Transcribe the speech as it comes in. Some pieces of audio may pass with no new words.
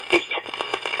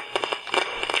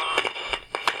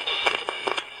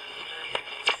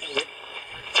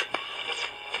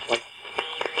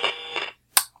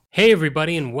Hey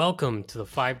everybody, and welcome to the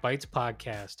 5 Bytes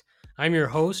podcast. I'm your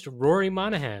host, Rory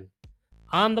Monahan.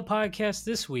 On the podcast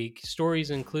this week,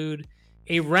 stories include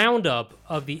a roundup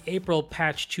of the April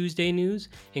Patch Tuesday news,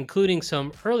 including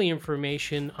some early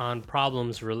information on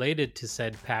problems related to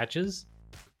said patches.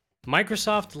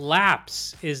 Microsoft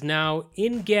Lapse is now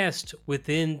in-guest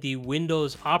within the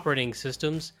Windows operating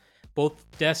systems, both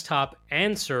desktop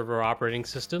and server operating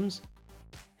systems.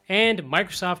 And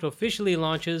Microsoft officially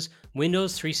launches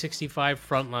Windows 365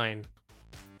 Frontline.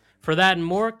 For that and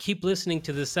more, keep listening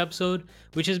to this episode,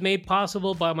 which is made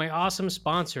possible by my awesome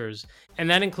sponsors, and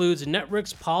that includes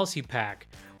Network's Policy Pack,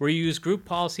 where you use Group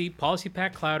Policy, Policy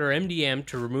Pack Cloud, or MDM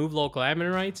to remove local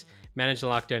admin rights, manage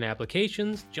lockdown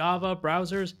applications, Java,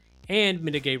 browsers, and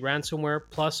mitigate ransomware,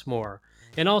 plus more.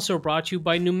 And also brought to you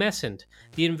by Numescent,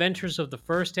 the inventors of the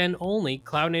first and only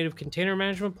cloud-native container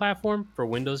management platform for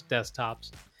Windows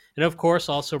desktops. And of course,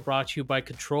 also brought to you by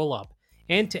ControlUp,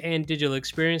 end-to-end digital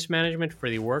experience management for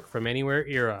the work from anywhere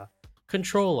era.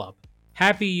 ControlUp.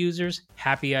 Happy users,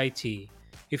 happy IT.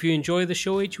 If you enjoy the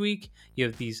show each week, you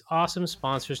have these awesome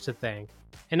sponsors to thank.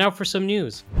 And now for some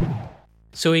news.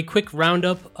 So a quick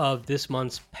roundup of this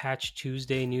month's Patch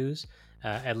Tuesday news,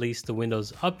 at least the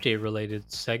Windows Update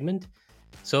related segment.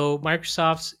 So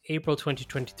Microsoft's April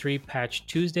 2023 Patch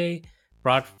Tuesday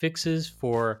brought fixes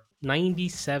for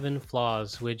 97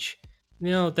 flaws, which,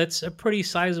 that's a pretty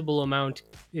sizable amount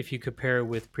if you compare it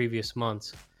with previous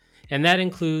months. And that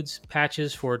includes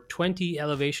patches for 20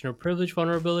 elevation or privilege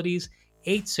vulnerabilities,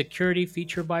 8 security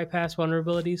feature bypass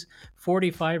vulnerabilities,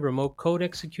 45 remote code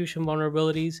execution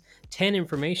vulnerabilities, 10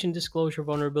 information disclosure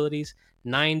vulnerabilities,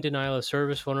 9 denial of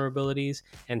service vulnerabilities,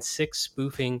 and 6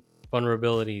 spoofing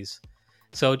vulnerabilities.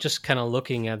 So just kind of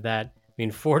looking at that,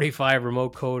 45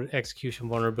 remote code execution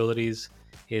vulnerabilities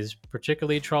is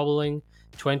particularly troubling.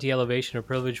 20 elevation or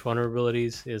privilege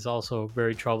vulnerabilities is also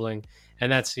very troubling.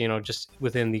 And that's, just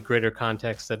within the greater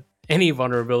context that any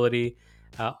vulnerability,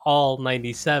 all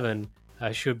 97,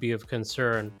 should be of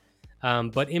concern.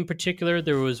 But in particular,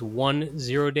 there was one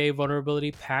 0-day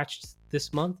vulnerability patched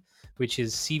this month, which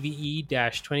is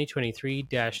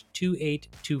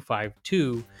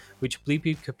CVE-2023-28252, which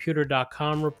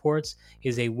bleepycomputer.com reports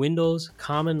is a Windows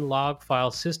common log file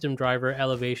system driver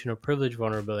elevation of privilege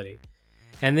vulnerability.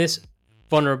 And this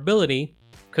vulnerability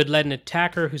could let an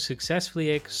attacker who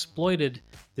successfully exploited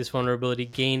this vulnerability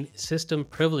gain system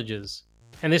privileges.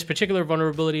 And this particular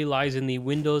vulnerability lies in the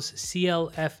Windows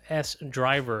CLFS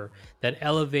driver that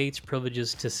elevates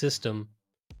privileges to system,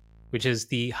 which is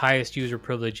the highest user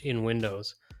privilege in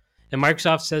Windows. And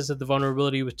Microsoft says that the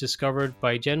vulnerability was discovered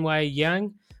by Zhenwei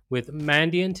Yang with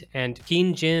Mandiant and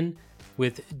Qin Jin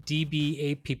with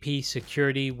DBAPP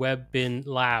Security Web Bin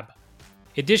Lab.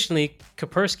 Additionally,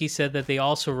 Kaspersky said that they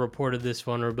also reported this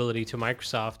vulnerability to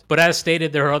Microsoft. But as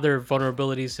stated, there are other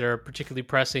vulnerabilities that are particularly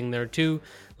pressing there too,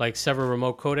 like several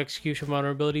remote code execution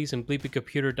vulnerabilities, and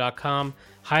bleepycomputer.com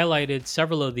highlighted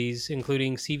several of these,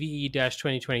 including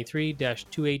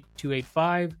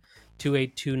CVE-2023-28285,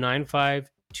 28295,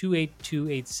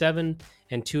 28287,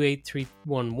 and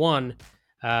 28311,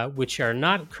 which are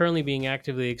not currently being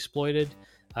actively exploited,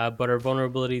 but are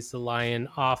vulnerabilities that lie in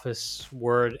Office,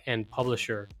 Word, and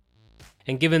Publisher.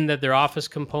 And given that they're Office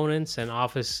components and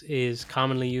Office is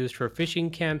commonly used for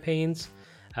phishing campaigns,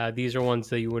 these are ones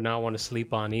that you would not want to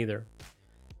sleep on either.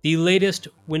 The latest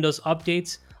Windows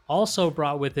updates also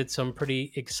brought with it some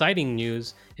pretty exciting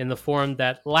news in the form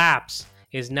that Lapse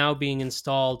is now being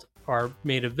installed or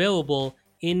made available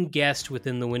in guest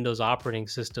within the Windows operating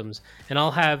systems. And I'll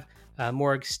have a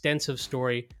more extensive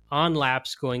story on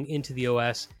Lapse going into the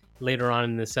OS later on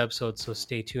in this episode, so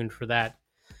stay tuned for that.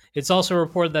 It's also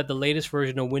reported that the latest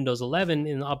version of Windows 11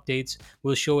 in the updates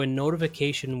will show a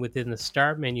notification within the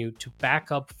Start menu to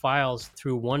back up files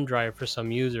through OneDrive for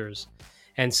some users.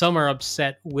 And some are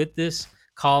upset with this,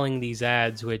 calling these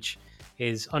ads, which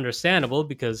is understandable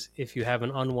because if you have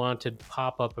an unwanted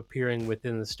pop-up appearing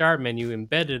within the Start menu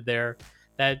embedded there,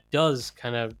 that does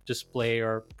kind of display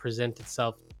or present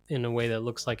itself in a way that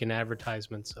looks like an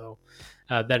advertisement. So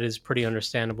that is pretty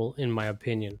understandable in my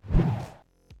opinion.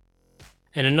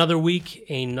 And another week,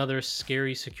 another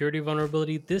scary security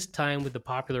vulnerability, this time with the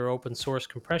popular open source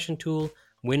compression tool,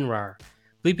 WinRAR.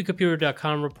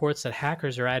 Bleepycomputer.com reports that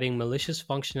hackers are adding malicious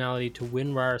functionality to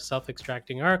WinRAR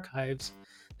self-extracting archives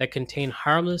that contain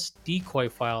harmless decoy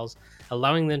files,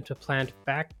 allowing them to plant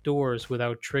backdoors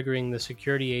without triggering the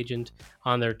security agent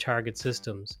on their target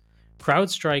systems.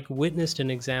 CrowdStrike witnessed an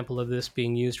example of this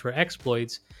being used for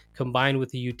exploits, combined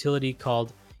with a utility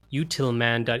called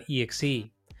utilman.exe.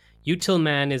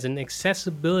 Utilman is an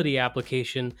accessibility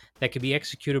application that can be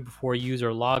executed before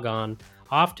user logon,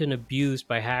 often abused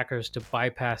by hackers to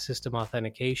bypass system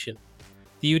authentication.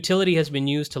 The utility has been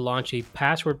used to launch a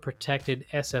password-protected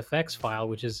SFX file,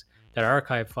 which is that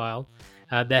archive file,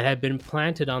 that had been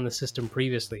planted on the system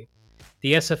previously.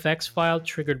 The SFX file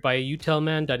triggered by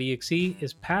utilman.exe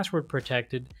is password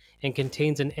protected and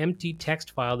contains an empty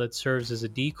text file that serves as a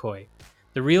decoy.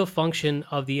 The real function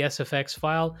of the SFX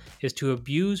file is to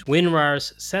abuse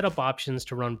WinRAR's setup options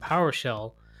to run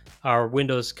PowerShell, our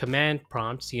Windows command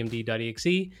prompt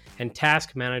cmd.exe, and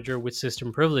Task Manager with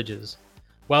system privileges.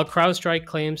 While CrowdStrike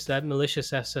claims that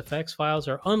malicious SFX files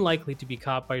are unlikely to be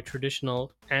caught by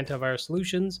traditional antivirus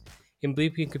solutions, in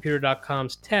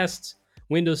BleepingComputer.com's tests,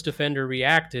 Windows Defender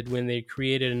reacted when they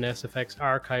created an SFX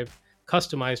archive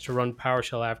customized to run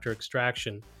PowerShell after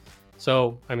extraction.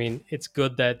 So, it's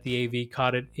good that the AV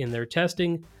caught it in their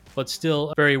testing, but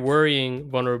still a very worrying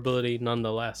vulnerability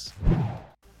nonetheless.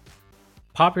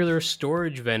 Popular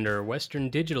storage vendor Western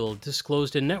Digital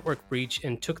disclosed a network breach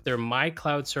and took their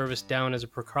MyCloud service down as a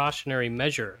precautionary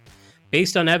measure.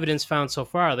 Based on evidence found so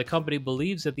far, the company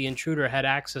believes that the intruder had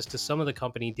access to some of the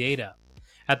company data.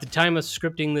 At the time of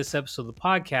scripting this episode of the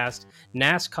podcast,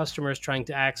 NAS customers trying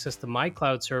to access the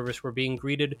MyCloud service were being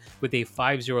greeted with a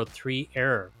 503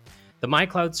 error. The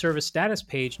MyCloud service status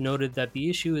page noted that the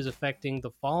issue is affecting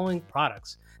the following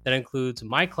products. That includes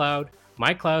MyCloud,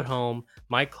 MyCloud Home,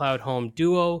 MyCloud Home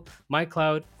Duo,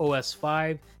 MyCloud OS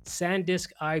 5,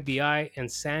 SanDisk IBI, and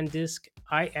SanDisk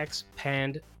IX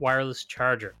Pand wireless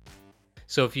charger.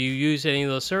 So if you use any of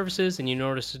those services and you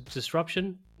notice a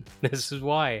disruption, this is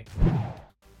why.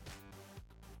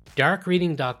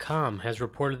 Darkreading.com has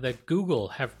reported that Google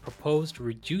have proposed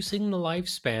reducing the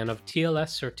lifespan of TLS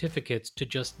certificates to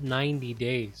just 90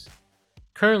 days.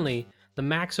 Currently, the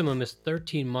maximum is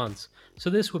 13 months, so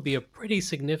this would be a pretty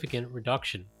significant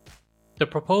reduction. The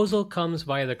proposal comes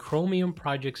via the Chromium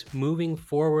project's Moving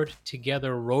Forward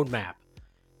Together roadmap.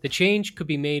 The change could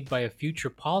be made by a future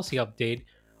policy update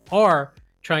or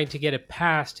trying to get it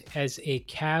passed as a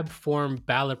CAB form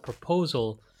ballot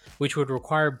proposal, which would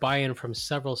require buy-in from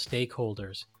several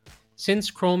stakeholders.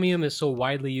 Since Chromium is so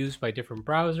widely used by different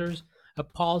browsers, a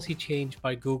policy change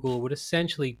by Google would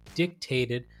essentially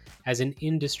dictate it as an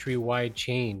industry-wide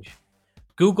change.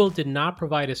 Google did not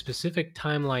provide a specific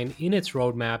timeline in its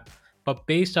roadmap, but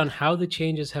based on how the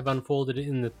changes have unfolded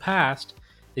in the past,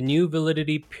 the new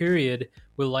validity period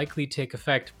will likely take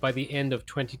effect by the end of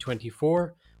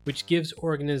 2024, which gives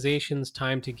organizations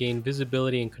time to gain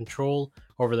visibility and control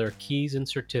over their keys and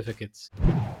certificates.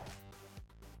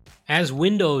 As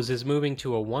Windows is moving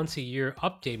to a once-a-year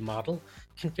update model,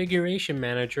 Configuration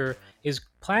Manager is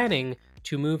planning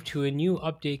to move to a new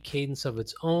update cadence of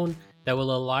its own that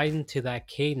will align to that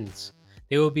cadence.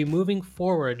 They will be moving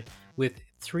forward with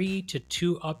 3 to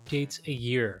 2 updates a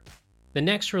year. The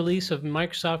next release of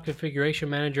Microsoft Configuration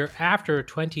Manager after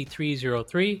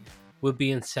 2303 will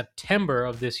be in September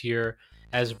of this year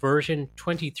as version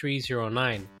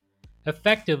 2309.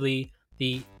 Effectively,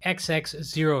 the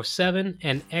XX07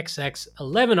 and XX11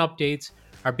 updates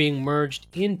are being merged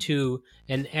into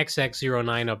an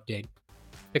XX09 update.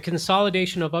 The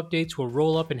consolidation of updates will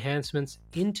roll up enhancements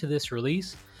into this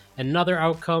release. Another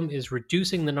outcome is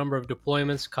reducing the number of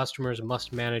deployments customers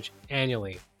must manage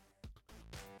annually.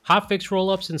 Hotfix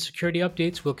rollups and security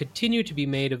updates will continue to be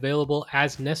made available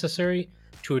as necessary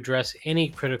to address any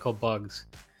critical bugs.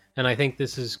 And I think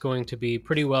this is going to be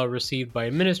pretty well received by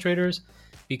administrators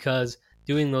because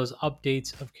doing those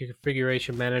updates of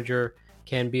Configuration Manager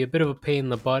can be a bit of a pain in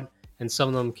the butt, and some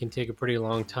of them can take a pretty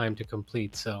long time to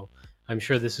complete. So I'm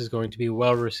sure this is going to be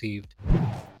well received.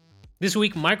 This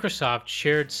week, Microsoft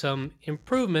shared some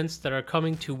improvements that are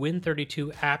coming to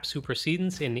Win32 app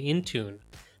supersedence in Intune.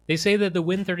 They say that the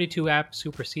Win32 app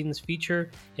supersedence feature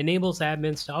enables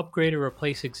admins to upgrade or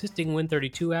replace existing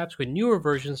Win32 apps with newer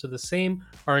versions of the same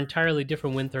or entirely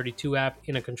different Win32 app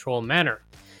in a controlled manner.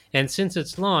 And since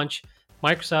its launch,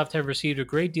 Microsoft have received a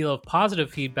great deal of positive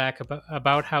feedback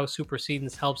about how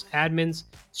supersedence helps admins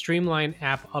streamline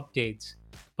app updates.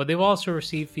 But they've also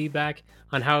received feedback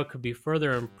on how it could be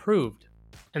further improved.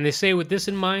 And they say with this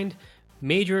in mind,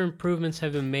 major improvements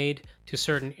have been made to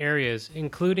certain areas,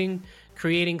 including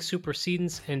creating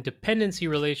supersedence and dependency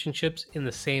relationships in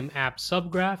the same app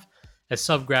subgraph. A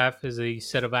subgraph is a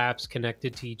set of apps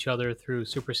connected to each other through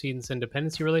supersedence and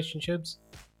dependency relationships.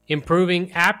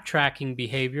 Improving app tracking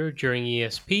behavior during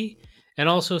ESP, and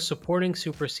also supporting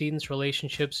supersedence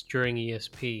relationships during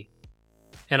ESP.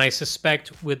 And I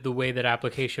suspect with the way that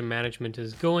application management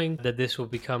is going, that this will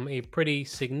become a pretty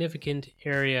significant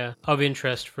area of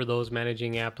interest for those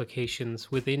managing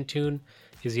applications with Intune,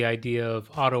 is the idea of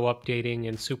auto updating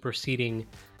and superseding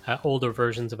older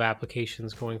versions of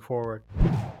applications going forward.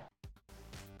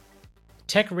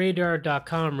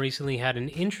 TechRadar.com recently had an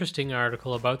interesting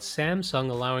article about Samsung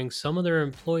allowing some of their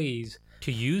employees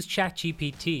to use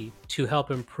ChatGPT to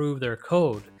help improve their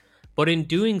code. But in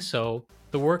doing so,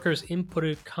 the workers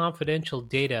inputted confidential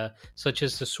data such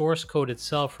as the source code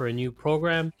itself for a new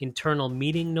program, internal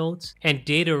meeting notes, and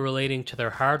data relating to their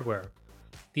hardware.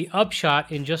 The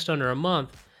upshot, in just under a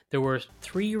month, there were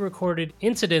 3 recorded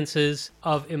incidences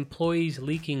of employees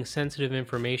leaking sensitive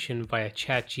information via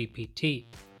ChatGPT.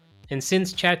 And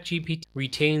since ChatGPT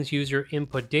retains user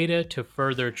input data to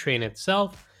further train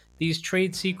itself, these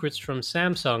trade secrets from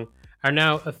Samsung are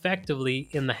now effectively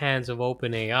in the hands of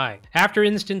OpenAI. After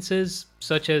instances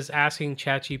such as asking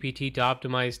ChatGPT to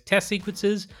optimize test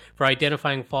sequences for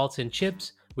identifying faults in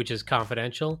chips, which is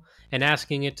confidential, and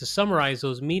asking it to summarize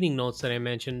those meeting notes that I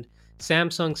mentioned,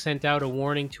 Samsung sent out a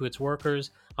warning to its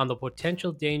workers on the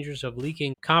potential dangers of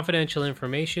leaking confidential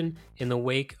information in the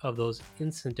wake of those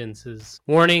incidences,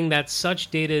 warning that such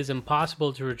data is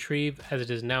impossible to retrieve as it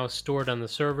is now stored on the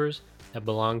servers that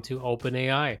belong to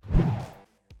OpenAI.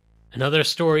 Another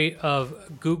story of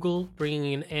Google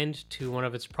bringing an end to one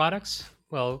of its products.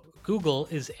 Well, Google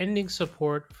is ending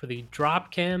support for the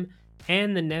Dropcam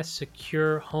and the Nest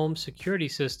Secure Home Security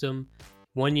System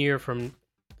 1 year from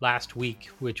last week,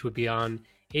 which would be on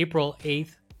April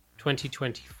 8th,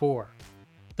 2024.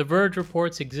 The Verge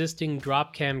reports existing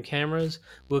Dropcam cameras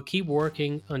will keep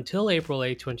working until April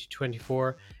 8,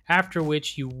 2024, after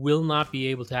which you will not be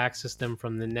able to access them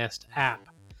from the Nest app.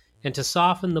 And to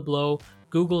soften the blow,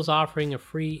 Google's offering a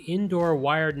free indoor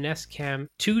wired Nest Cam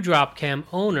to Dropcam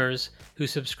owners who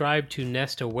subscribe to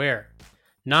Nest Aware.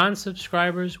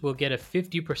 Non-subscribers will get a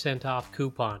 50% off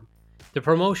coupon. The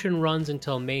promotion runs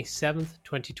until May 7th,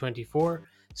 2024,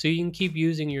 so you can keep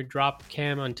using your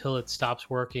Dropcam until it stops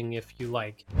working if you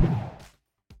like.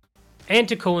 And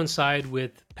to coincide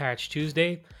with Patch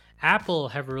Tuesday, Apple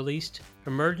have released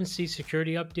emergency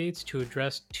security updates to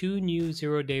address 2 new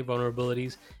zero-day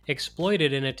vulnerabilities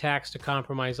exploited in attacks to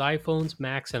compromise iPhones,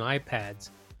 Macs, and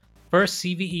iPads. First,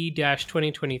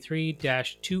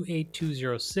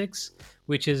 CVE-2023-28206,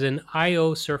 which is an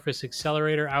I/O surface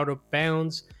accelerator out of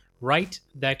bounds write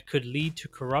that could lead to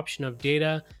corruption of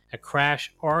data, a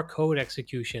crash, or code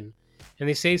execution. And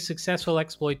they say successful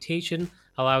exploitation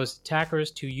allows attackers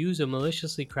to use a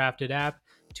maliciously crafted app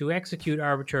to execute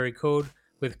arbitrary code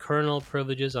with kernel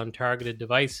privileges on targeted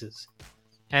devices.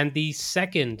 And the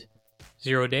second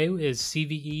zero day is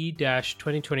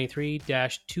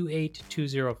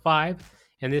CVE-2023-28205,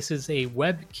 and this is a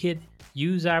WebKit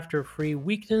use after free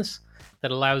weakness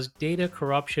that allows data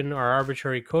corruption or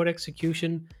arbitrary code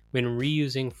execution when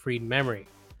reusing freed memory.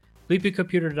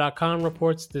 BleepyComputer.com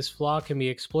reports this flaw can be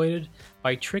exploited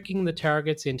by tricking the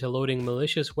targets into loading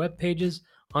malicious web pages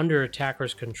under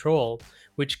attackers' control,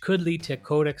 which could lead to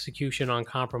code execution on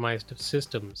compromised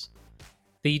systems.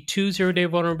 The 2 zero-day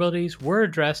vulnerabilities were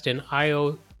addressed in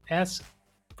iOS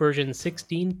version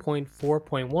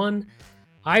 16.4.1,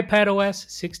 iPadOS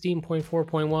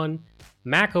 16.4.1,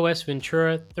 macOS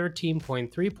Ventura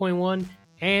 13.3.1,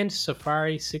 and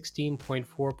Safari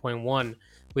 16.4.1,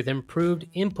 with improved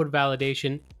input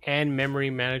validation and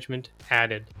memory management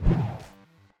added.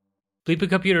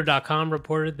 BleepyComputer.com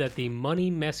reported that the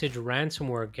Money Message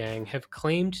ransomware gang have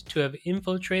claimed to have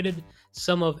infiltrated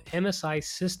some of MSI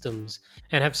systems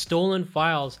and have stolen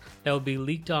files that will be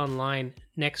leaked online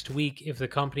next week if the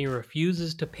company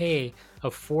refuses to pay a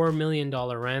 $4 million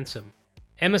ransom.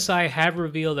 MSI have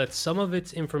revealed that some of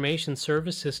its information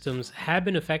service systems have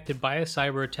been affected by a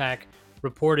cyber attack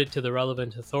reported to the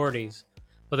relevant authorities,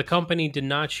 but the company did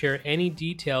not share any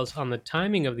details on the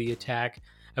timing of the attack,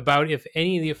 about if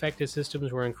any of the affected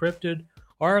systems were encrypted,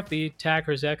 or if the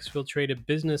attackers exfiltrated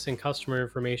business and customer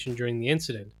information during the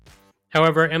incident.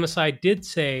 However, MSI did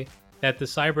say that the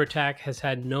cyber attack has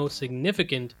had no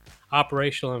significant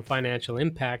operational and financial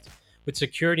impact, with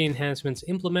security enhancements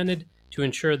implemented to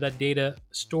ensure that data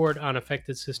stored on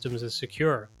affected systems is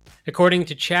secure. According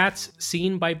to chats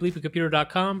seen by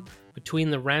BleepyComputer.com between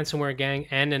the ransomware gang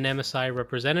and an MSI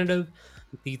representative,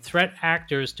 the threat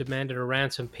actors demanded a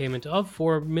ransom payment of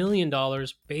 $4 million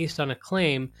based on a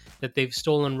claim that they've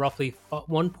stolen roughly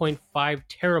 1.5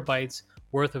 terabytes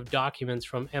worth of documents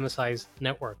from MSI's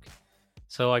network.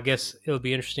 So I guess it'll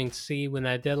be interesting to see when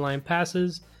that deadline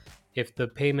passes, if the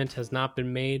payment has not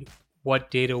been made,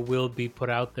 what data will be put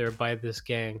out there by this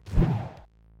gang.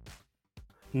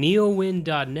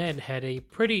 NeoWin.net had a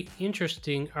pretty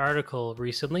interesting article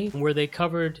recently where they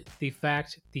covered the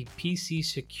fact the PC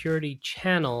Security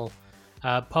Channel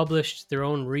published their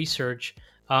own research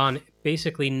on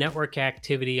basically network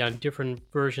activity on different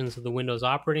versions of the Windows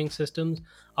operating systems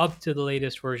up to the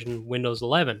latest version, Windows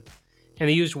 11. And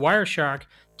they used Wireshark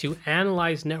to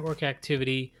analyze network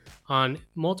activity on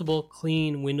multiple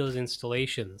clean Windows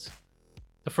installations.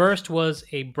 The first was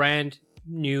a brand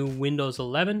new Windows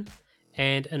 11,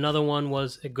 and another one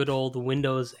was a good old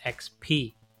Windows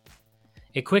XP.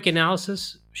 A quick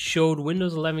analysis showed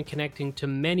Windows 11 connecting to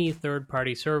many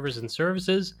third-party servers and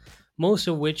services, most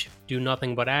of which do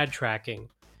nothing but ad tracking.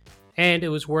 And it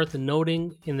was worth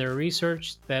noting in their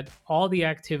research that all the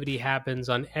activity happens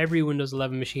on every Windows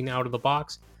 11 machine out of the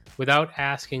box without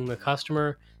asking the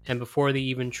customer and before they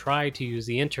even try to use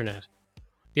the internet.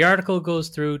 The article goes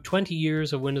through 20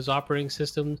 years of Windows operating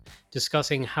systems,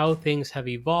 discussing how things have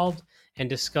evolved and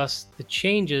discuss the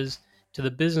changes to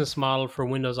the business model for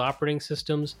Windows operating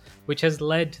systems, which has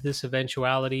led to this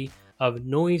eventuality of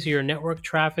noisier network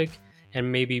traffic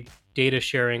and maybe data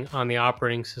sharing on the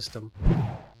operating system.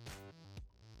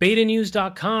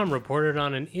 BetaNews.com reported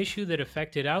on an issue that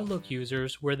affected Outlook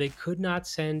users where they could not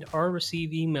send or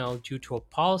receive email due to a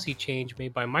policy change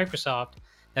made by Microsoft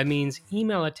that means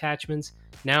email attachments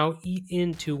now eat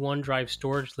into OneDrive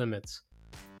storage limits.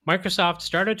 Microsoft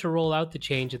started to roll out the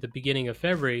change at the beginning of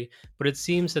February, but it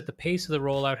seems that the pace of the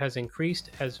rollout has increased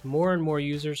as more and more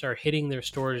users are hitting their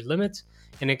storage limits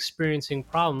and experiencing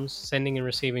problems sending and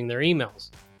receiving their emails.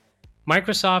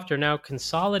 Microsoft are now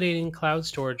consolidating cloud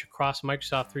storage across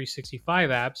Microsoft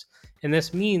 365 apps, and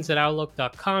this means that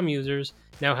Outlook.com users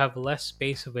now have less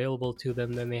space available to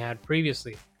them than they had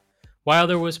previously. While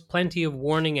there was plenty of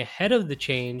warning ahead of the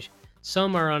change,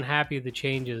 some are unhappy with the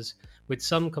changes, with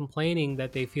some complaining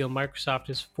that they feel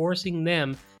Microsoft is forcing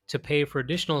them to pay for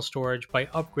additional storage by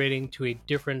upgrading to a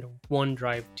different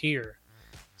OneDrive tier.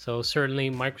 So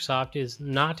certainly Microsoft is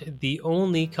not the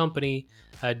only company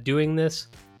doing this.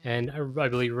 And I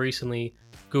believe recently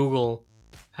Google,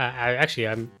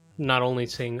 I'm not only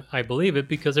saying I believe it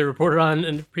because I reported on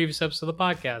in the previous episode of the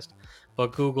podcast,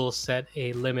 but Google set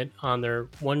a limit on their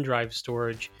OneDrive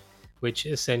storage, which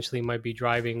essentially might be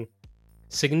driving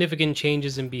significant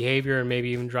changes in behavior and maybe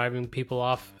even driving people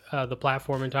off the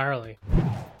platform entirely.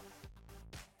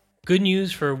 Good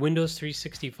news for Windows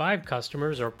 365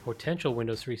 customers or potential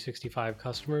Windows 365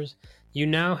 customers. You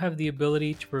now have the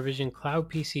ability to provision cloud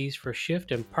PCs for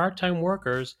shift and part-time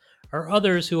workers or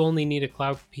others who only need a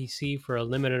cloud PC for a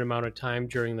limited amount of time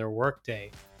during their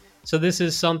workday. So this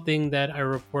is something that I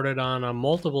reported on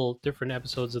multiple different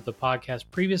episodes of the podcast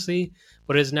previously,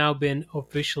 but has now been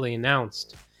officially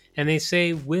announced. And they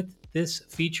say with this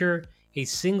feature, a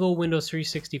single Windows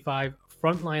 365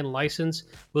 frontline license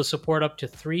will support up to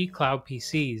 3 cloud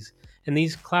PCs, and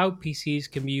these cloud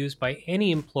PCs can be used by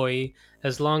any employee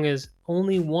as long as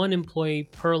only one employee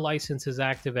per license is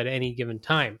active at any given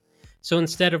time. So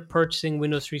instead of purchasing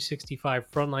Windows 365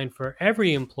 Frontline for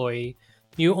every employee,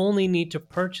 you only need to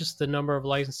purchase the number of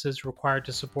licenses required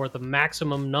to support the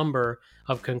maximum number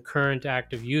of concurrent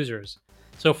active users.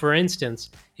 So for instance,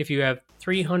 if you have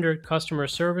 300 customer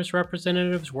service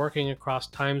representatives working across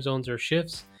time zones or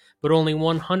shifts, but only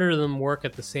 100 of them work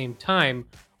at the same time,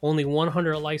 only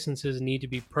 100 licenses need to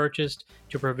be purchased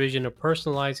to provision a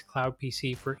personalized cloud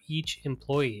PC for each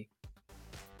employee.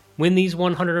 When these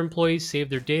 100 employees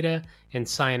save their data and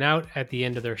sign out at the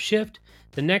end of their shift,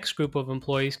 the next group of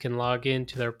employees can log in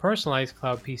to their personalized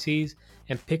cloud PCs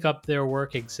and pick up their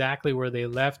work exactly where they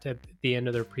left at the end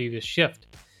of their previous shift.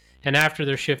 And after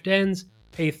their shift ends,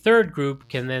 a third group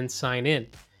can then sign in.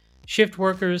 Shift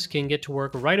workers can get to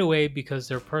work right away because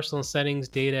their personal settings,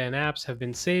 data, and apps have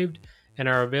been saved and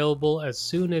are available as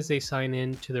soon as they sign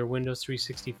in to their Windows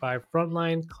 365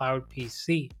 Frontline Cloud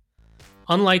PC.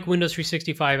 Unlike Windows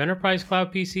 365 Enterprise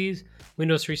Cloud PCs,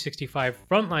 Windows 365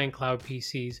 Frontline Cloud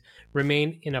PCs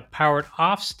remain in a powered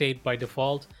off state by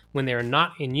default when they are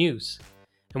not in use.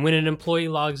 And when an employee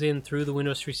logs in through the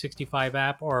Windows 365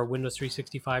 app or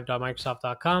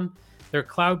windows365.microsoft.com, their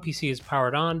cloud PC is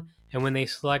powered on, and when they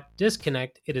select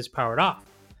disconnect, it is powered off.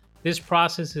 This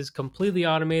process is completely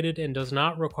automated and does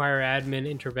not require admin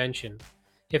intervention.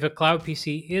 If a cloud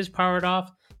PC is powered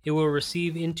off, it will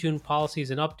receive Intune policies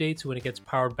and updates when it gets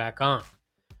powered back on.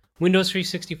 Windows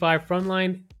 365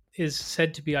 Frontline is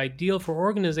said to be ideal for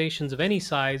organizations of any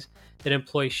size that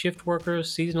employ shift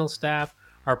workers, seasonal staff,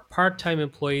 or part-time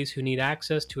employees who need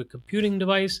access to a computing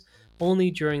device only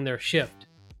during their shift.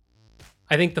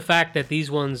 I think the fact that these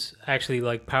ones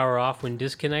actually power off when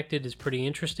disconnected is pretty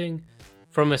interesting.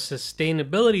 From a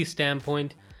sustainability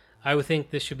standpoint, I would think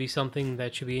this should be something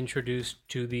that should be introduced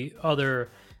to the other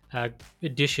uh,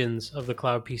 editions of the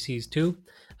cloud PCs too.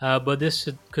 But this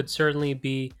could certainly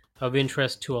be of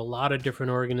interest to a lot of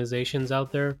different organizations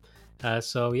out there.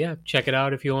 So, yeah, check it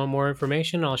out if you want more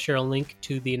information. I'll share a link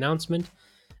to the announcement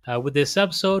with this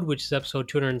episode, which is episode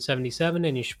 277,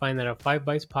 and you should find that at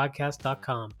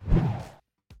 5bytespodcast.com.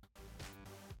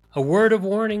 A word of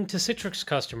warning to Citrix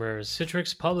customers.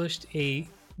 Citrix published a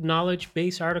knowledge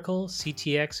base article,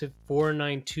 CTX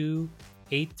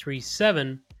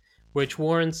 492837, which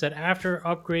warns that after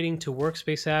upgrading to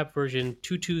Workspace App version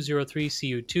 2203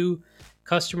 CU2,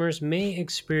 customers may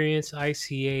experience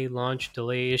ICA launch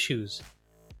delay issues.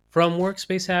 From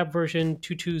Workspace App version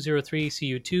 2203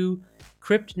 CU2,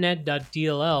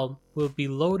 cryptnet.dll will be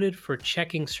loaded for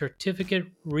checking certificate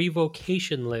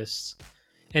revocation lists.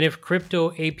 And if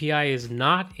Crypto API is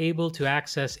not able to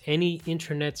access any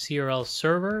Internet CRL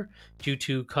server due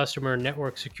to customer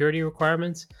network security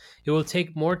requirements, it will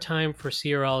take more time for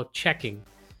CRL checking.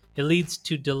 It leads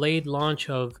to delayed launch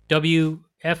of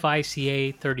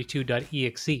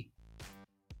WFICA32.exe.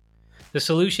 The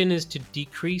solution is to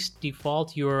decrease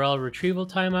default URL retrieval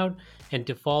timeout and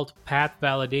default path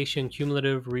validation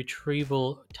cumulative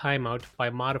retrieval timeout by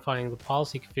modifying the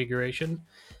policy configuration,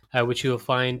 which you will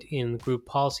find in the Group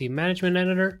Policy Management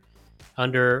Editor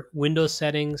under Windows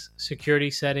Settings, Security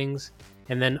Settings,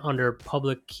 and then under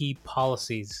Public Key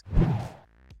Policies.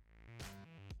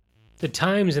 The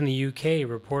Times in the UK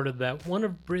reported that one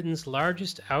of Britain's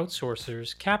largest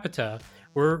outsourcers, Capita,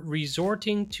 were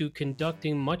resorting to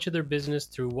conducting much of their business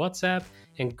through WhatsApp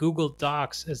and Google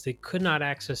Docs as they could not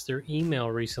access their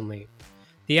email recently.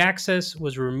 The access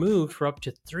was removed for up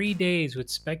to 3 days with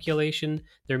speculation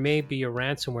there may be a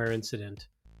ransomware incident.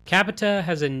 Capita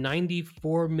has a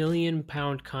 £94 million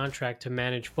contract to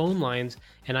manage phone lines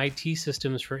and IT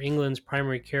systems for England's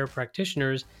primary care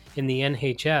practitioners in the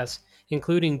NHS,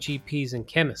 including GPs and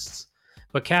chemists.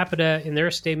 But Capita, in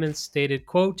their statements, stated,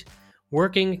 quote,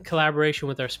 "Working in collaboration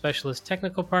with our specialist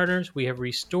technical partners, we have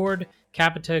restored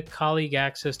Capita colleague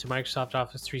access to Microsoft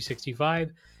Office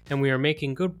 365, and we are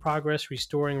making good progress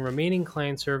restoring remaining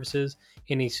client services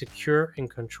in a secure and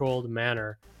controlled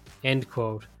manner." End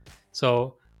quote.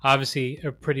 So, obviously,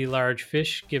 a pretty large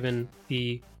fish given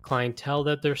the clientele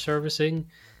that they're servicing,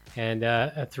 and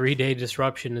a 3-day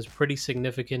disruption is pretty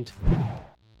significant.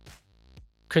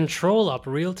 ControlUp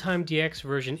Real-Time DX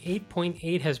version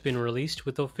 8.8 has been released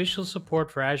with official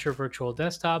support for Azure Virtual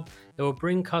Desktop that will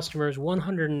bring customers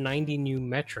 190 new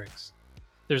metrics.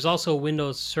 There's also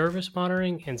Windows Service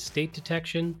Monitoring and State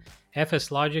Detection,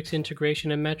 FSLogix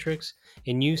integration and metrics,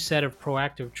 a new set of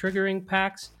proactive triggering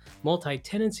packs,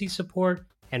 multi-tenancy support,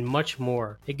 and much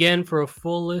more. Again, for a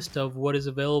full list of what is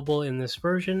available in this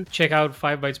version, check out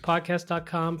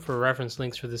 5bytespodcast.com for reference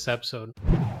links for this episode.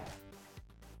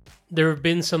 There have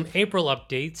been some April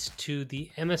updates to the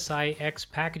MSIX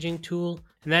packaging tool,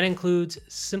 and that includes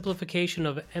simplification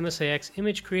of MSIX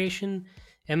image creation,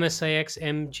 MSIX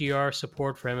MGR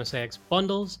support for MSIX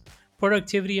bundles,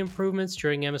 productivity improvements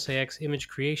during MSIX image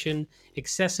creation,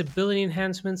 accessibility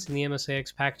enhancements in the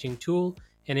MSIX packaging tool,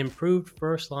 and improved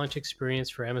first launch experience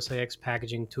for MSIX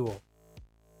packaging tool.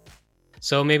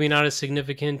 So maybe not as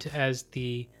significant as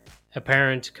the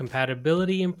apparent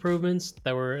compatibility improvements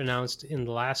that were announced in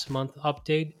the last month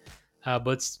update,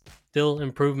 but still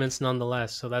improvements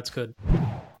nonetheless, so that's good.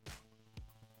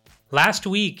 Last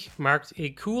week marked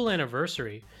a cool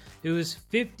anniversary. It was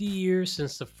 50 years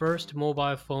since the first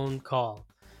mobile phone call.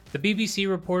 The BBC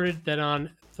reported that on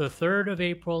the 3rd of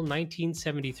April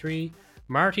 1973,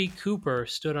 Marty Cooper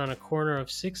stood on a corner of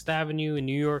 6th Avenue in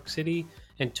New York City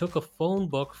and took a phone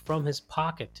book from his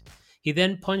pocket. He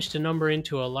then punched a number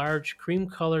into a large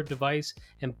cream-colored device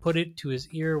and put it to his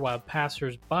ear while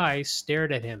passers-by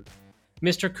stared at him.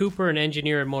 Mr. Cooper, an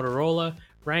engineer at Motorola,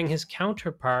 rang his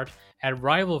counterpart at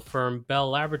rival firm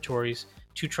Bell Laboratories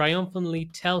to triumphantly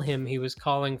tell him he was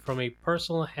calling from a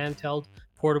personal handheld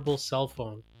portable cell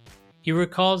phone. He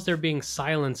recalls there being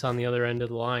silence on the other end of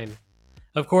the line.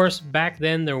 Of course, back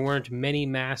then there weren't many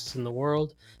masts in the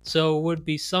world, so it would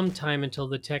be some time until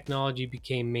the technology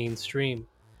became mainstream.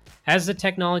 As the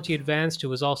technology advanced, it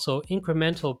was also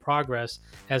incremental progress,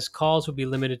 as calls would be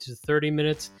limited to 30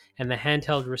 minutes and the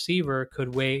handheld receiver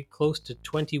could weigh close to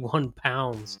 21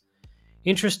 pounds.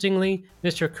 Interestingly,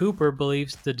 Mr. Cooper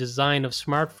believes the design of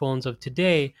smartphones of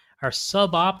today are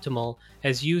suboptimal,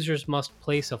 as users must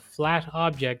place a flat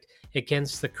object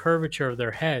against the curvature of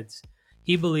their heads.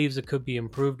 He believes it could be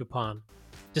improved upon.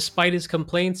 Despite his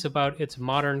complaints about its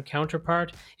modern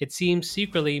counterpart, it seems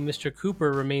secretly Mr.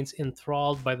 Cooper remains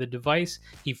enthralled by the device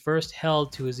he first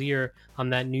held to his ear on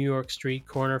that New York street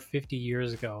corner 50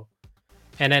 years ago.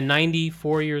 And at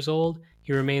 94 years old,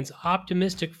 he remains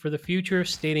optimistic for the future,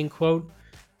 stating, quote,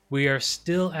 "We are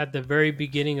still at the very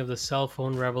beginning of the cell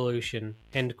phone revolution,"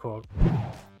 end quote.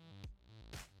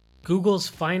 Google's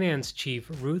finance chief,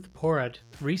 Ruth Porat,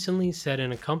 recently said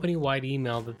in a company-wide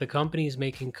email that the company is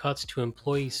making cuts to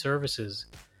employee services.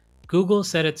 Google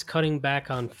said it's cutting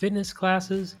back on fitness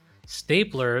classes,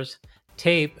 staplers,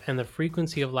 tape, and the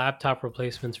frequency of laptop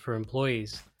replacements for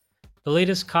employees. The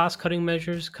latest cost-cutting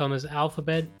measures come as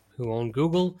Alphabet, who own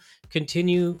Google,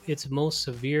 continue its most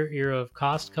severe era of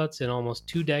cost cuts in almost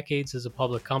 2 decades as a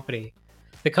public company.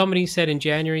 The company said in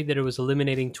January that it was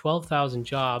eliminating 12,000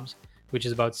 jobs, which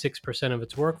is about 6% of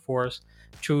its workforce,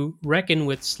 to reckon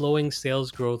with slowing sales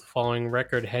growth following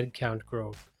record headcount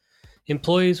growth.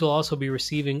 Employees will also be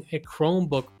receiving a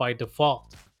Chromebook by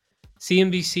default.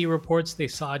 CNBC reports they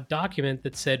saw a document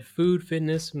that said food,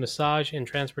 fitness, massage, and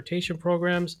transportation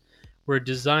programs were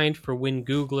designed for when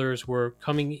Googlers were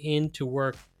coming in to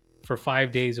work for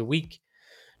 5 days a week.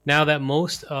 Now that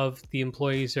most of the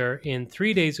employees are in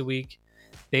 3 days a week,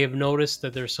 they have noticed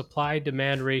that their supply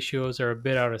demand ratios are a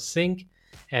bit out of sync,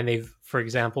 and they've, for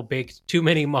example, baked too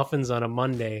many muffins on a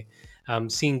Monday,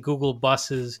 seen Google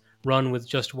buses run with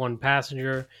just one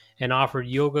passenger, and offered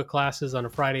yoga classes on a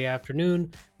Friday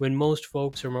afternoon when most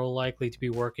folks are more likely to be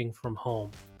working from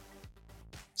home.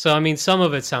 So, I mean, some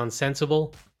of it sounds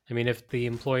sensible. I mean, if the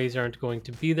employees aren't going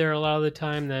to be there a lot of the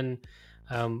time, then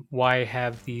why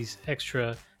have these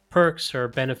extra perks or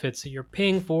benefits that you're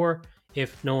paying for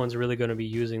if no one's really going to be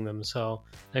using them? So,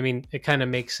 I mean, it kind of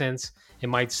makes sense. It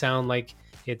might sound like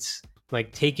it's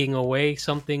like taking away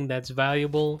something that's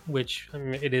valuable, which I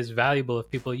mean, it is valuable if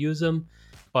people use them.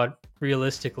 But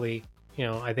realistically,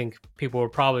 I think people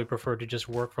would probably prefer to just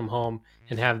work from home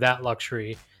and have that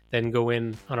luxury than go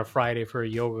in on a Friday for a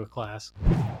yoga class.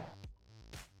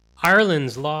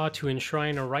 Ireland's law to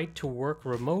enshrine a right to work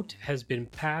remote has been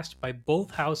passed by both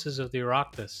houses of the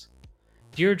Oireachtas.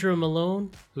 Deirdre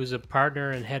Malone, who's a partner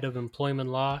and head of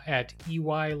employment law at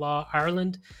EY Law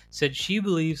Ireland, said she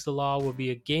believes the law will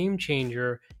be a game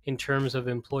changer in terms of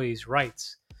employees'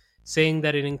 rights, saying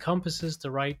that it encompasses the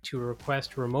right to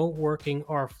request remote working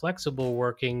or flexible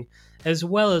working, as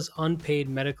well as unpaid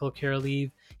medical care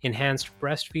leave, enhanced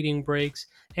breastfeeding breaks,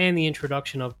 and the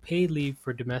introduction of paid leave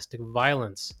for domestic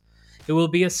violence. It will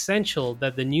be essential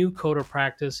that the new code of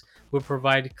practice will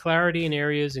provide clarity in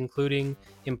areas including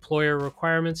employer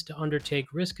requirements to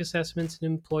undertake risk assessments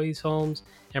in employees' homes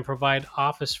and provide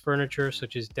office furniture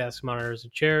such as desk monitors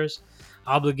and chairs,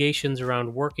 obligations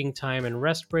around working time and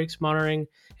rest breaks monitoring,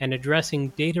 and addressing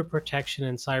data protection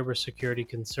and cybersecurity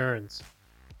concerns.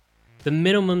 The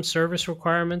minimum service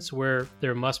requirements, where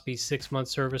there must be 6 months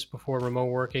service before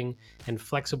remote working and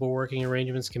flexible working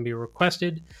arrangements can be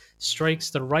requested,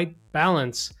 strikes the right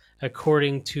balance,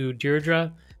 according to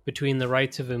Deirdre, between the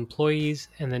rights of employees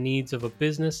and the needs of a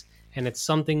business, and it's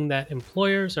something that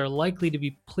employers are likely to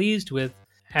be pleased with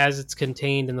as it's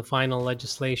contained in the final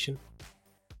legislation.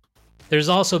 There's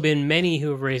also been many who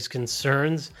have raised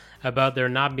concerns about there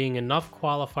not being enough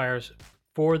qualifiers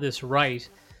for this right,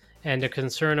 and a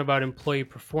concern about employee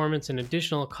performance and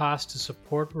additional costs to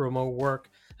support remote work,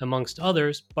 amongst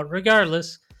others. But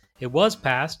regardless, it was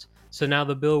passed, so now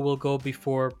the bill will go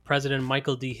before President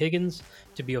Michael D. Higgins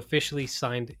to be officially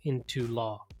signed into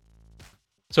law.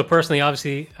 So personally,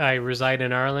 obviously, I reside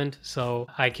in Ireland, so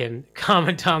I can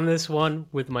comment on this one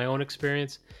with my own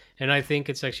experience. And I think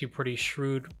it's actually pretty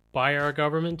shrewd by our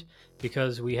government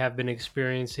because we have been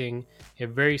experiencing a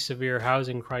very severe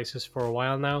housing crisis for a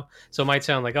while now. So it might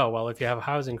sound like, oh, well, if you have a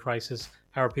housing crisis,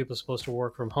 how are people supposed to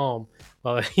work from home?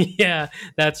 Well, yeah,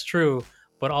 that's true.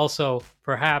 But also,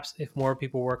 perhaps if more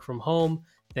people work from home,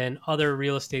 then other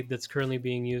real estate that's currently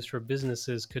being used for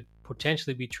businesses could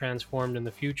potentially be transformed in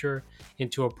the future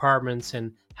into apartments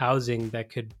and housing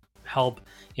that could help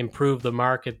improve the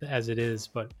market as it is.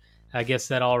 But I guess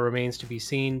that all remains to be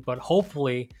seen. But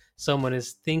hopefully, someone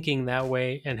is thinking that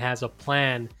way and has a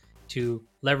plan to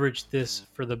leverage this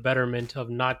for the betterment of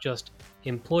not just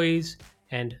employees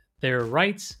and their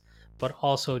rights, but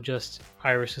also just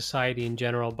Irish society in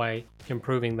general by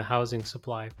improving the housing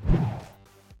supply.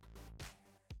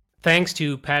 Thanks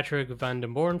to Patrick Van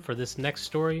den Born for this next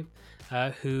story,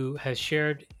 who has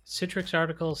shared Citrix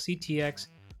article CTX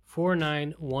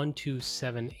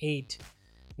 491278,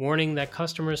 warning that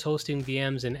customers hosting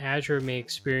VMs in Azure may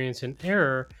experience an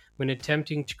error when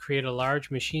attempting to create a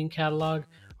large machine catalog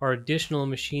or additional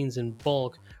machines in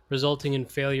bulk, resulting in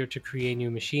failure to create new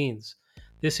machines.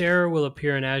 This error will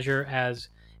appear in Azure as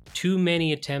too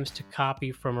many attempts to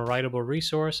copy from a writable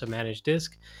resource, a managed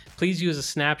disk. Please use a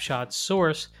snapshot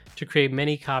source to create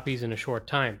many copies in a short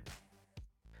time.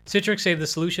 Citrix say the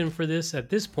solution for this at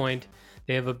this point,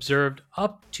 they have observed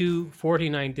up to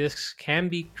 49 disks can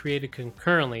be created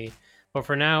concurrently, but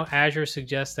for now, Azure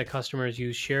suggests that customers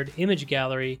use shared image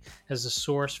gallery as a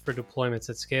source for deployments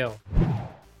at scale.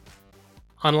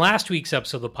 On last week's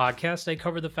episode of the podcast, I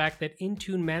covered the fact that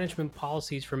Intune management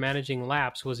policies for managing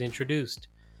LAPs was introduced.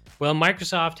 Well,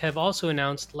 Microsoft have also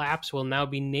announced LAPs will now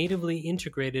be natively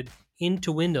integrated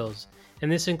into Windows,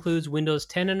 and this includes Windows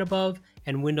 10 and above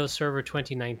and Windows Server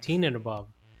 2019 and above.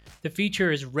 The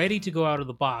feature is ready to go out of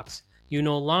the box. You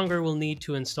no longer will need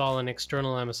to install an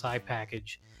external MSI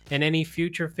package, and any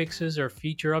future fixes or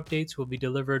feature updates will be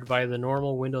delivered via the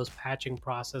normal Windows patching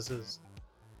processes.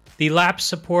 The LAPS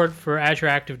support for Azure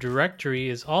Active Directory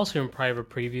is also in private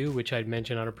preview, which I'd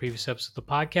mentioned on a previous episode of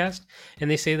the podcast, and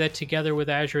they say that together with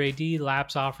Azure AD,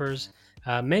 LAPS offers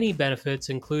many benefits,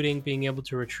 including being able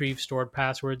to retrieve stored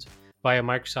passwords via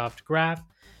Microsoft Graph,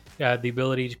 the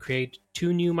ability to create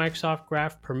 2 new Microsoft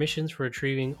Graph permissions for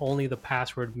retrieving only the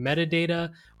password metadata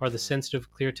or the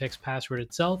sensitive clear text password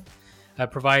itself,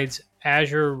 provides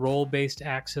Azure role-based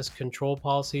access control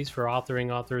policies for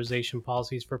authoring authorization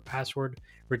policies for password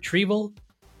retrieval,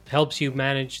 helps you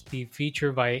manage the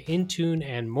feature via Intune,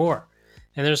 and more.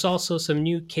 And there's also some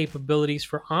new capabilities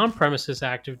for on-premises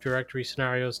Active Directory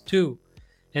scenarios too.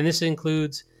 And this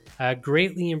includes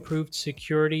greatly improved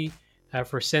security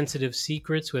for sensitive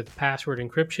secrets with password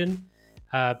encryption.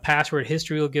 Password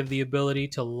history will give the ability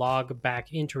to log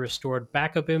back into restored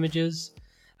backup images.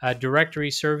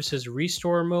 Directory Services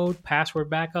Restore Mode password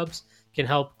backups can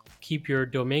help keep your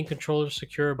domain controller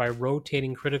secure by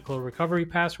rotating critical recovery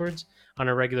passwords on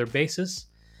a regular basis.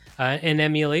 An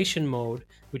emulation mode,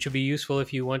 which will be useful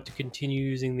if you want to continue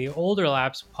using the older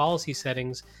LAPS policy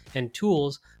settings and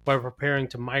tools while preparing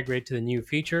to migrate to the new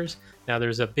features. Now,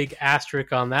 there's a big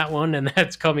asterisk on that one, and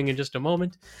that's coming in just a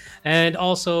moment. And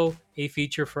also a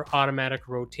feature for automatic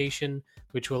rotation,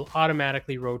 which will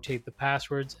automatically rotate the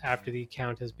passwords after the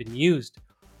account has been used.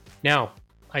 Now,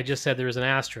 I just said there is an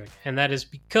asterisk, and that is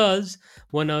because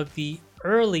one of the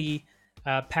early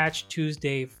Patch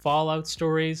Tuesday fallout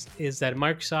stories is that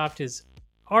Microsoft is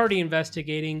already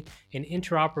investigating an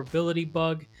interoperability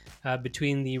bug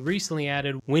between the recently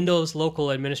added Windows Local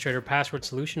Administrator Password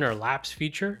Solution, or LAPS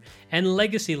feature, and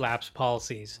legacy LAPS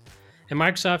policies. And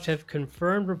Microsoft have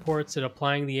confirmed reports that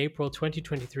applying the April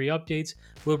 2023 updates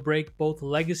will break both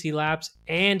legacy LAPS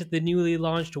and the newly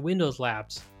launched Windows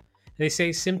LAPS. They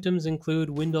say symptoms include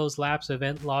Windows LAPS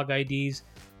event log IDs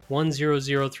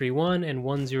 10031 and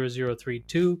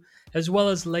 10032, as well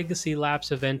as legacy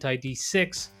LAPS event ID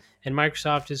 6, and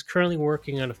Microsoft is currently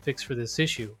working on a fix for this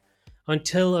issue.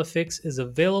 Until a fix is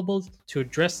available to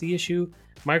address the issue,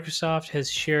 Microsoft has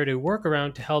shared a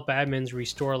workaround to help admins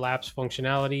restore LAPS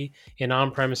functionality in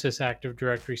on-premises Active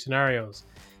Directory scenarios.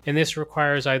 And this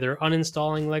requires either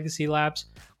uninstalling legacy LAPS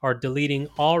or deleting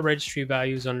all registry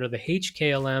values under the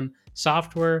HKLM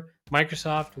software,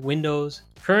 Microsoft, Windows,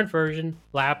 current version,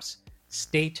 LAPS,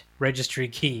 state registry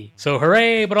key. So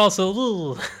hooray, but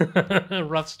also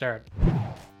rough start.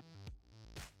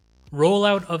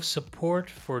 Rollout of support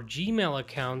for Gmail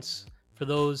accounts for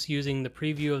those using the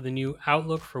preview of the new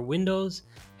Outlook for Windows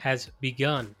has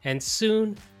begun. And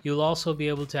soon, you'll also be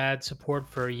able to add support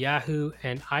for Yahoo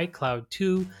and iCloud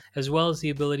too, as well as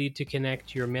the ability to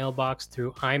connect your mailbox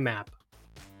through IMAP.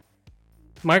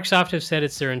 Microsoft have said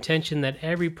it's their intention that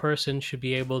every person should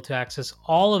be able to access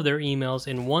all of their emails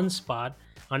in one spot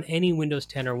on any Windows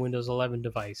 10 or Windows 11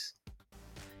 device.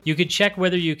 You could check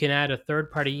whether you can add a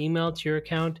third-party email to your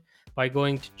account by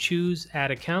going to Choose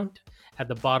Add Account at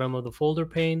the bottom of the folder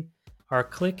pane, or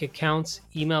click Accounts,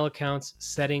 Email Accounts,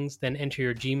 Settings, then enter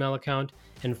your Gmail account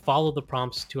and follow the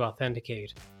prompts to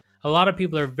authenticate. A lot of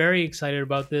people are very excited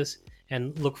about this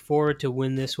and look forward to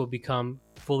when this will become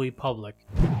fully public.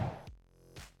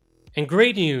 And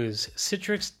great news!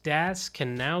 Citrix DAS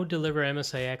can now deliver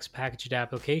MSIX packaged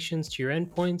applications to your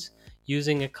endpoints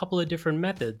using a couple of different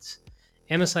methods.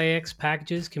 MSIX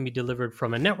packages can be delivered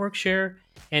from a network share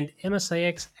and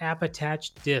MSIX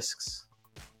app-attached disks.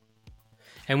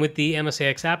 And with the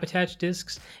MSIX app-attached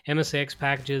disks, MSIX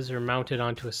packages are mounted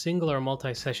onto a single or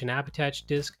multi-session app-attached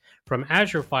disk from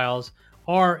Azure files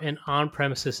or an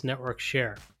on-premises network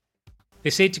share. They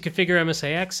say to configure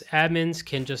MSIX, admins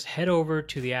can just head over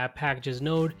to the App Packages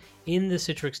node in the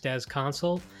Citrix DAS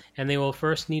console, and they will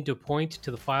first need to point to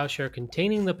the file share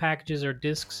containing the packages or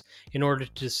disks in order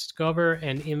to discover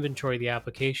and inventory the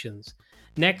applications.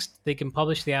 Next, they can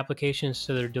publish the applications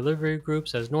to their delivery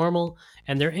groups as normal,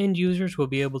 and their end users will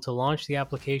be able to launch the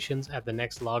applications at the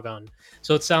next logon.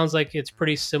 So it sounds like it's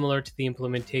pretty similar to the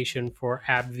implementation for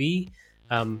AppV,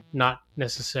 not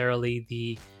necessarily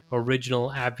the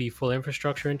original AppV full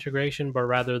infrastructure integration, but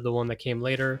rather the one that came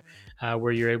later,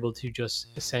 where you're able to just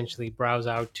essentially browse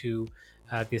out to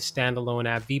the standalone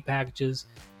AppV packages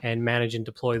and manage and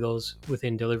deploy those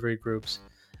within delivery groups.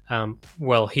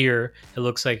 Well, here it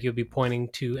looks like you'll be pointing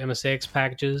to MSAX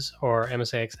packages or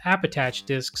MSAX app attached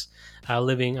disks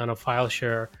living on a file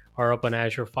share or up on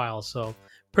Azure files. So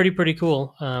pretty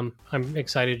cool. I'm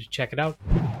excited to check it out.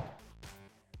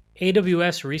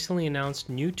 AWS recently announced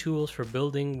new tools for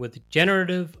building with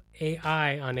generative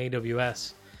AI on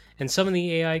AWS. And some of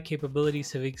the AI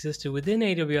capabilities have existed within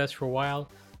AWS for a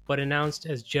while, but announced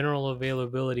as general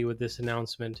availability with this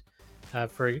announcement.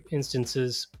 For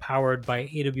instances powered by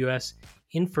AWS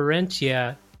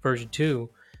Inferentia version 2,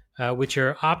 which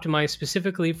are optimized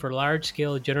specifically for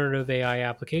large-scale generative AI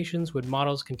applications with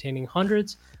models containing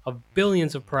hundreds of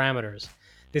billions of parameters.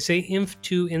 They say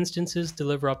Inf2 instances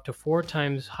deliver up to 4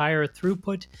 times higher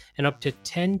throughput and up to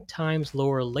 10 times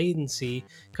lower latency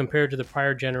compared to the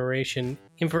prior generation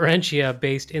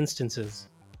Inferentia-based instances.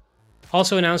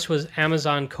 Also announced was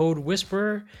Amazon Code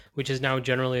Whisperer, which is now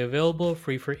generally available,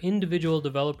 free for individual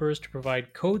developers to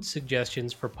provide code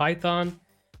suggestions for Python,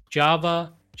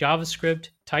 Java, JavaScript,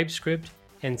 TypeScript,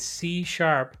 and C#,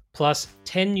 plus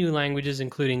 10 new languages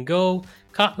including Go,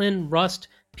 Kotlin, Rust,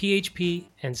 PHP,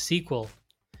 and SQL.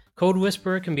 Code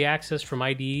Whisperer can be accessed from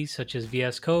IDEs such as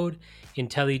VS Code,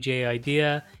 IntelliJ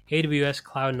IDEA, AWS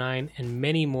Cloud9, and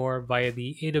many more via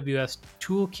the AWS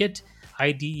Toolkit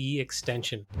IDE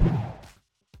extension.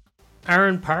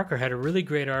 Aaron Parker had a really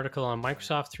great article on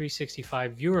Microsoft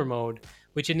 365 Viewer Mode,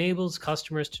 which enables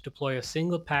customers to deploy a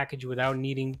single package without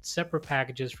needing separate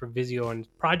packages for Visio and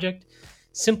Project,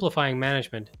 simplifying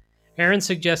management. Aaron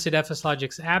suggested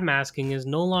FSLogic's app masking is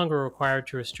no longer required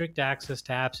to restrict access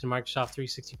to apps in Microsoft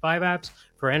 365 apps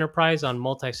for enterprise on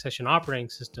multi-session operating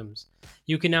systems.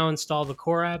 You can now install the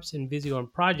core apps in Visio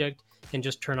and Project and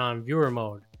just turn on Viewer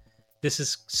Mode. This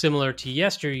is similar to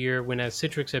yesteryear when, as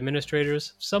Citrix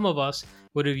administrators, some of us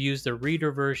would have used the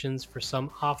reader versions for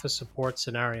some office support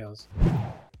scenarios.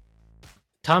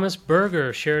 Thomas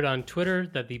Berger shared on Twitter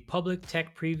that the public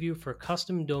tech preview for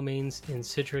custom domains in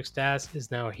Citrix DaaS is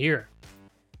now here.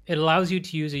 It allows you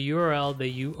to use a URL that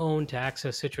you own to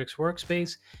access Citrix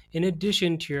Workspace in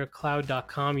addition to your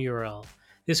cloud.com URL.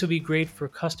 This would be great for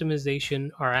customization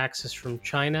or access from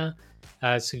China,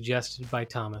 as suggested by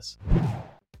Thomas.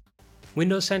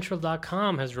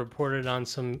 WindowsCentral.com has reported on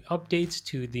some updates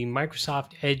to the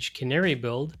Microsoft Edge Canary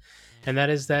build, and that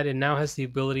is that it now has the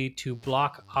ability to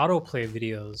block autoplay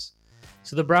videos.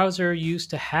 So the browser used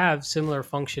to have similar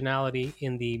functionality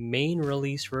in the main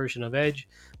release version of Edge,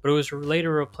 but it was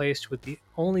later replaced with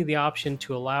only the option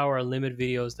to allow or limit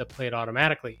videos that played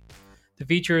automatically. The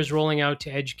feature is rolling out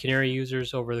to Edge Canary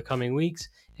users over the coming weeks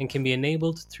and can be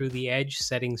enabled through the Edge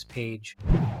settings page.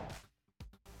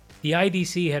 The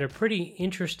IDC had a pretty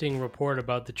interesting report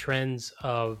about the trends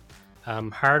of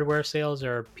hardware sales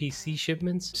or PC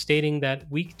shipments, stating that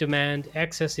weak demand,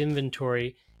 excess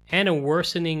inventory, and a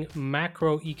worsening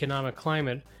macroeconomic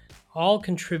climate all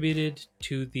contributed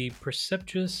to the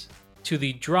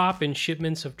drop in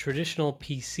shipments of traditional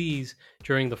PCs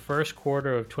during the first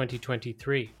quarter of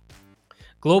 2023.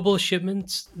 Global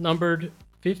shipments numbered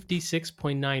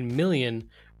 56.9 million,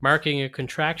 marking a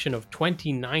contraction of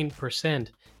 29%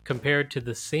 compared to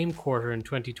the same quarter in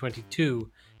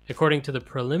 2022, according to the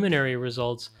preliminary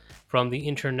results from the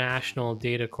International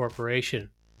Data Corporation.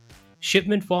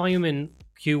 Shipment volume in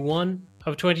Q1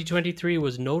 of 2023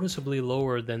 was noticeably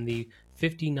lower than the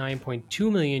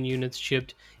 59.2 million units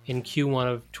shipped in Q1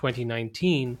 of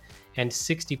 2019 and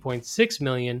 60.6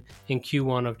 million in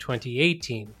Q1 of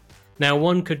 2018. Now,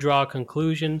 one could draw a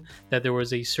conclusion that there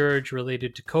was a surge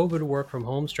related to COVID work from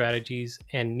home strategies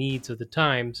and needs of the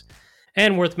times.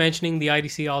 And worth mentioning, the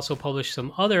IDC also published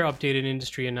some other updated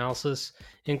industry analysis,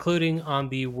 including on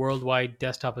the worldwide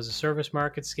desktop as a service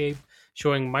marketscape,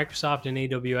 showing Microsoft and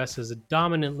AWS as the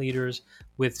dominant leaders,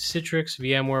 with Citrix,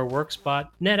 VMware, WorkSpot,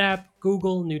 NetApp,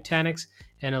 Google, Nutanix,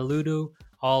 and Aludo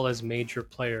all as major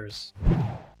players.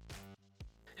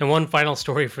 And one final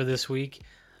story for this week.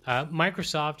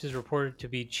 Microsoft is reported to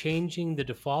be changing the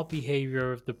default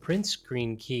behavior of the print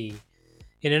screen key.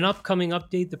 In an upcoming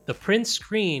update, the print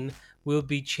screen will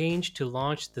be changed to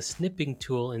launch the snipping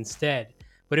tool instead,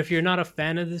 But if you're not a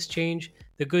fan of this change,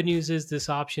 the good news is this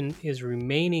option is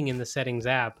remaining in the Settings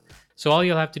app. So all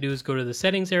you'll have to do is go to the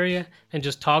Settings area and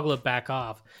just toggle it back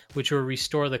off, which will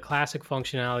restore the classic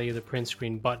functionality of the print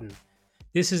screen button.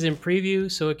 This is in preview,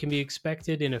 so it can be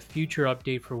expected in a future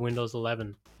update for Windows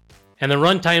 11. And the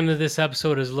runtime of this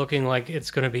episode is looking like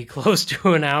it's going to be close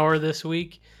to an hour this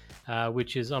week,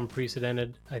 which is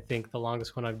unprecedented. I think the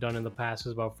longest one I've done in the past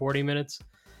is about 40 minutes.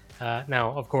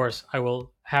 Now, of course, I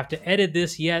will have to edit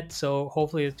this yet, so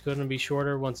hopefully it's going to be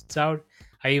shorter once it's out.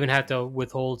 I even had to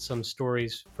withhold some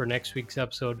stories for next week's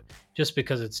episode just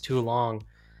because it's too long.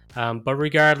 But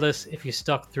regardless, if you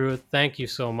stuck through it, thank you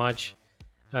so much.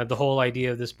 The whole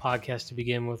idea of this podcast to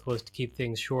begin with was to keep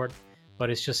things short, but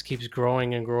it just keeps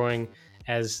growing and growing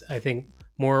as I think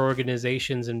more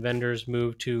organizations and vendors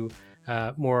move to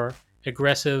more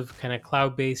aggressive kind of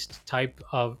cloud-based type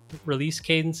of release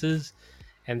cadences,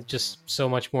 and just so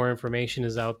much more information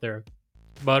is out there.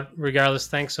 But regardless,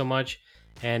 thanks so much.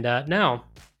 And now,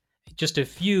 just a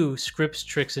few scripts,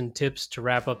 tricks, and tips to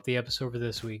wrap up the episode for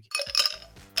this week.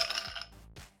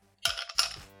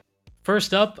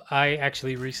 First up, I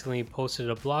actually recently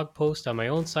posted a blog post on my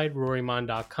own site,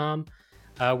 rorymon.com,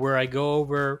 where I go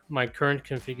over my current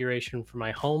configuration for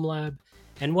my home lab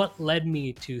and what led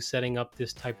me to setting up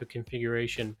this type of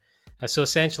configuration. So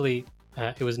essentially,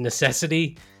 it was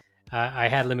necessity. I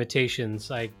had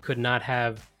limitations. I could not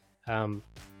have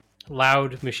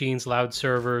loud machines, loud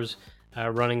servers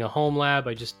running a home lab.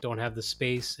 I just don't have the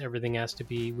space. Everything has to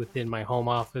be within my home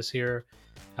office here,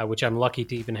 which I'm lucky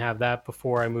to even have that.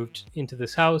 Before I moved into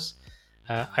this house,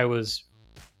 I was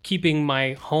keeping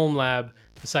my home lab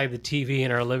beside the TV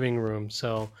in our living room.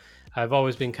 So I've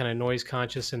always been kind of noise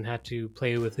conscious and had to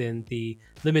play within the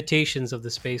limitations of the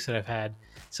space that I've had.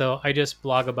 So I just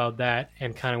blog about that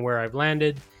and kind of where I've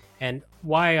landed and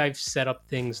why I've set up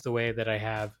things the way that I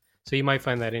have. So you might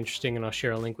find that interesting, and I'll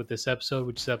share a link with this episode,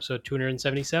 which is episode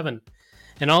 277.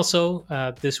 And also,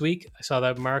 this week, I saw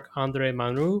that Marc-Andre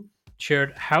Manu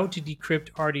shared how to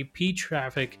decrypt RDP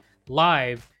traffic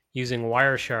live using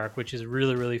Wireshark, which is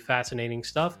really, really fascinating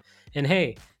stuff. And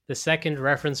hey, the second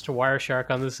reference to Wireshark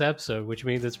on this episode, which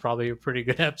means it's probably a pretty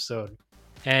good episode.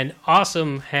 An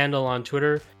awesome handle on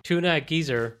Twitter, Tuna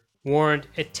Geezer, warned,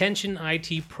 "Attention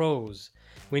IT pros.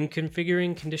 When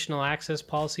configuring conditional access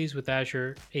policies with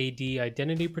Azure AD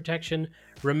Identity Protection,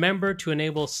 remember to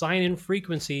enable sign-in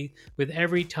frequency with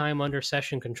every time under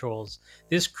session controls.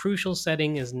 This crucial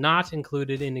setting is not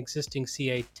included in existing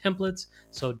CA templates,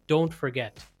 so don't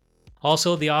forget."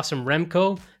 Also, the awesome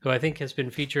Remco, who I think has been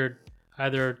featured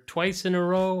either twice in a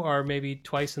row or maybe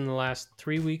twice in the last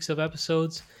 3 weeks of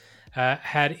episodes,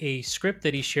 had a script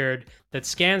that he shared that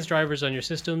scans drivers on your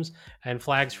systems and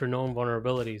flags for known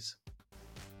vulnerabilities.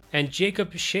 And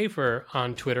Jacob Schaefer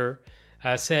on Twitter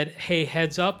said, "Hey,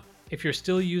 heads up, if you're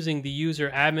still using the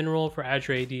user admin role for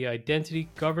Azure AD identity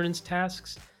governance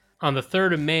tasks, on the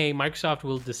 3rd of May, Microsoft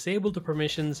will disable the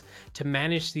permissions to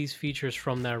manage these features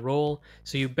from that role,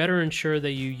 so you better ensure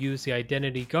that you use the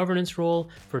identity governance role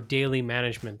for daily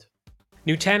management."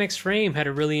 Nutanix Frame had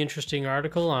a really interesting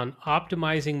article on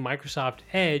optimizing Microsoft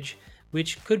Edge,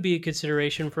 which could be a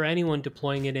consideration for anyone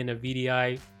deploying it in a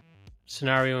VDI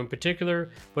scenario in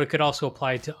particular, but it could also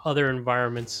apply to other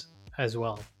environments as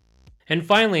well. And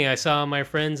finally, I saw my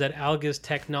friends at Algis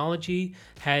Technology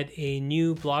had a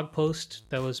new blog post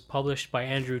that was published by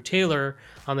Andrew Taylor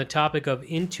on the topic of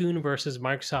Intune versus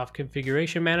Microsoft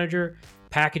Configuration Manager,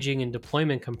 packaging and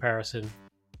deployment comparison.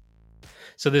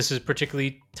 So this is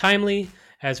particularly timely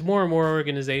as more and more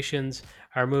organizations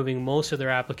are moving most of their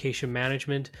application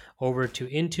management over to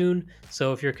Intune.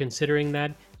 So if you're considering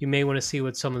that, you may want to see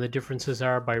what some of the differences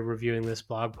are by reviewing this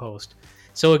blog post.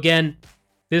 So again,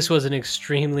 this was an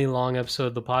extremely long episode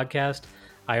of the podcast.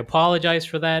 I apologize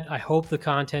for that. I hope the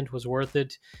content was worth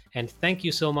it. And thank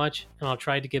you so much. And I'll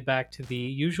try to get back to the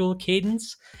usual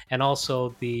cadence and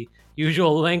also the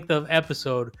usual length of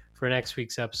episode for next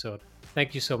week's episode.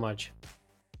 Thank you so much.